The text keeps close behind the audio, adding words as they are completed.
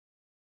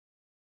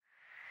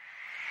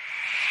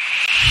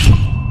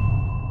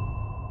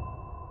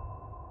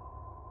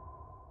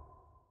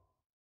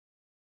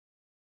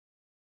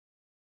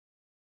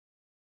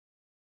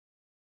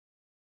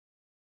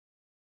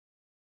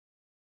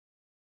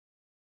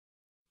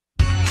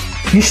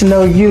You should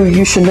know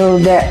you should know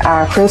that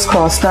our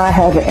crisscross not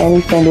having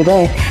anything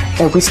today.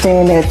 If we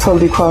stand there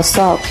totally crossed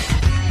out,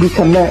 we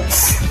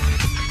commence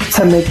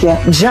to make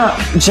it jump,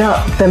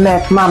 jump, the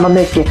Mac mama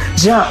make it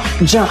jump,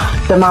 jump,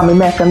 the mommy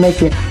Mac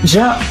make it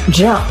jump,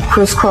 jump,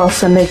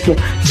 crisscross and make it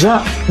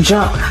jump,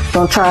 jump.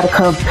 Don't try to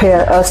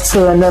compare us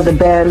to another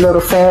bad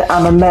little fad.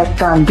 I'm a Mac,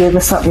 I'm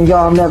giving something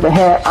y'all never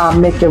had. I'll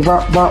make it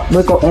rump, rump,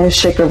 wiggle and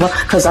shake it rump,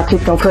 cause I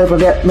keep on clever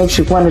that makes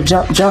you wanna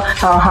jump, jump,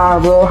 how high,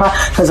 roll high,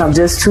 cause I'm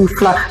just too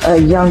fly, a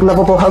young,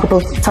 lovable,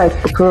 huggable type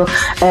of girl,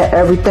 and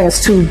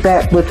everything's too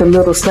back with a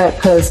little slack,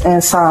 cause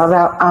inside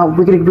out, I'm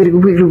wiggity, wiggity,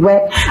 wiggity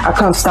whack. I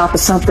come stomping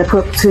something,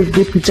 put to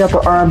get you jump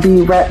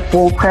R&B, rap,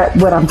 bull crap,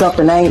 what I'm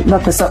dumping, ain't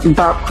nothing, something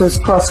about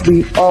crisscross,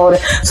 we all that,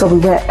 so we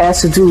went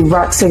asked to do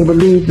rock, sing,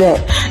 believe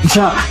that,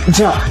 jump,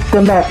 jump,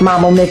 the Mac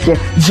mama make it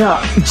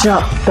jump,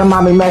 jump, the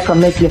mommy Mac will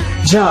make it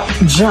jump,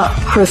 jump,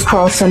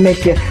 crisscross and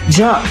make it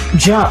jump,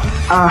 jump,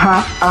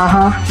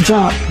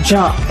 jump,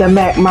 jump, the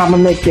Mac mama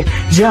make it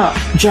jump,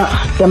 jump,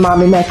 the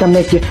mommy Mac will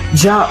make it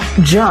jump,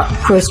 jump,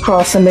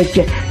 crisscross and make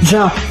it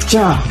jump,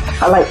 jump.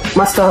 I like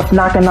my stuff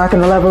knocking,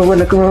 knocking the level when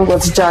the girl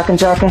was jocking,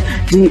 jocking.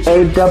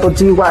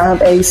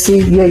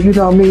 D-A-double-D-Y-M-A-C. Yeah, you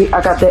know me.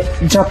 I got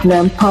that jumping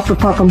and pumping,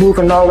 pumping,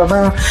 moving all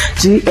around.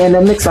 G in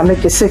the mix, I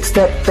make it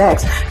 6-step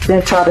backs.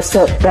 Then try to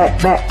step back,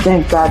 back.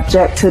 Then got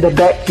jacked to the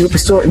back. You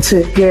resorting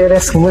to, yeah,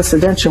 that's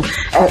coincidental.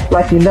 Act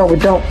like you know it,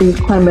 don't be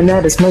claiming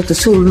that it's meant to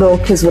two little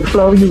kids with a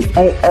flow you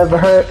ain't ever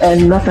heard.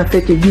 And nothing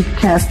figure you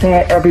can't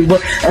stand every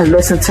word. And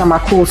listen to my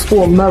cool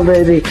school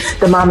melody.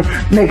 The mommy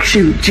makes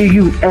you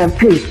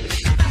G-U-M-P.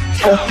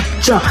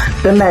 Jump,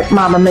 the Mac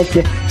mama make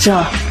it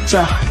jump,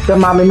 jump, the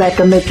mommy Mac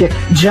will make it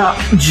jump,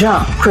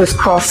 jump,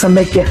 crisscross and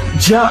make it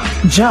jump,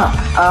 jump,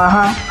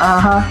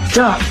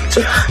 jump,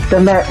 jump, the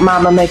Mac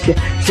mama make it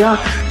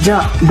jump,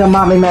 jump, the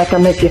mommy Mac will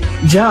make it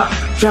jump,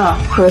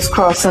 jump,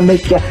 crisscross and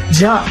make it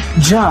jump,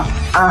 jump.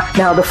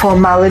 Now the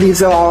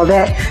formalities of all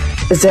that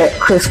is that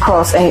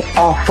crisscross ain't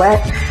off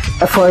whack.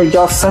 For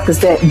y'all suckers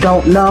that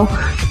don't know,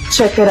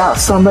 check it out.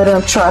 Some of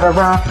them try to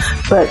rhyme,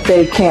 but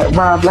they can't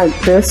rhyme like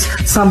this.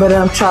 Some of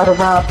them try to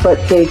rhyme, but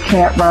they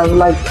can't rhyme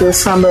like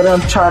this. Some of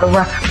them try to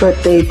rhyme,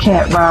 but they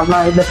can't rhyme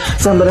like this.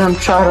 Some of them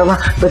try to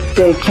rhyme, but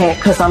they can't,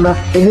 cause I'm a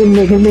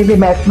miggity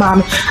Mac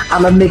mommy.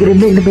 I'm a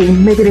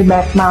miggity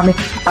Mac mommy.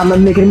 I'm a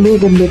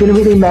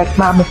miggity Mac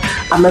mommy.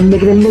 I'm a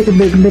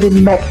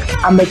miggity Mac.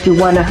 I make you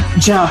wanna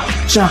jump,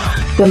 jump.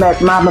 The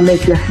Mac mama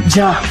make you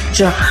jump,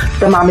 jump.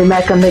 The mommy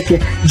Mac will make you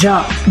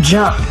jump,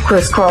 jump.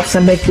 Crisscross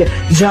and make you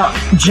jump,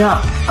 jump.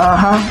 Jump,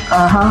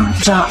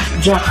 jump.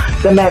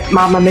 The Mac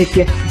mama make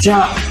you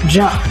jump,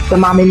 jump. The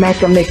mommy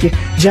Mac will make you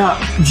jump,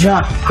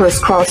 jump.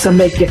 Crisscross and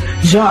make you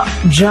jump,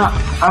 jump.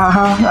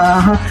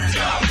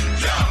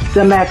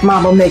 The Mac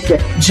mama make you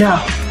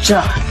jump,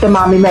 jump. The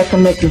mommy Mac will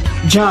make you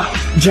jump,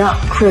 jump.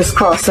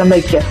 Crisscross and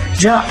make you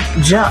jump,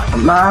 jump.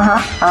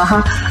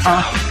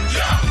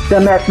 The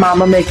Mac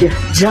mama make you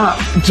jump,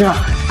 jump.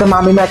 The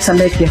mommy Mac will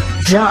make you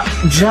jump,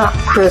 jump.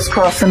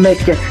 Crisscross and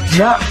make you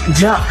jump,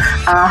 jump.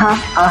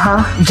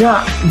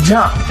 Jump,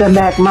 jump. The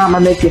Mac mama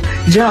make you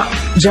jump,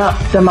 jump.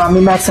 The mommy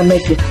Mac will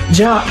make you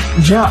jump,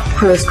 jump.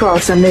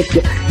 Crisscross and make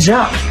you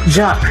jump,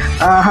 jump.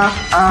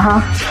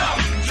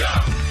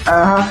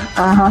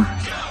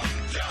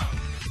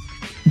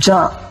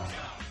 Jump.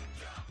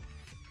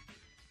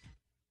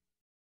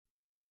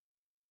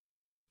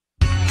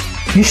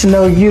 You should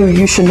know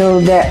you should know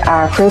that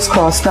our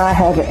crisscross not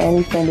having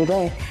anything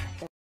today.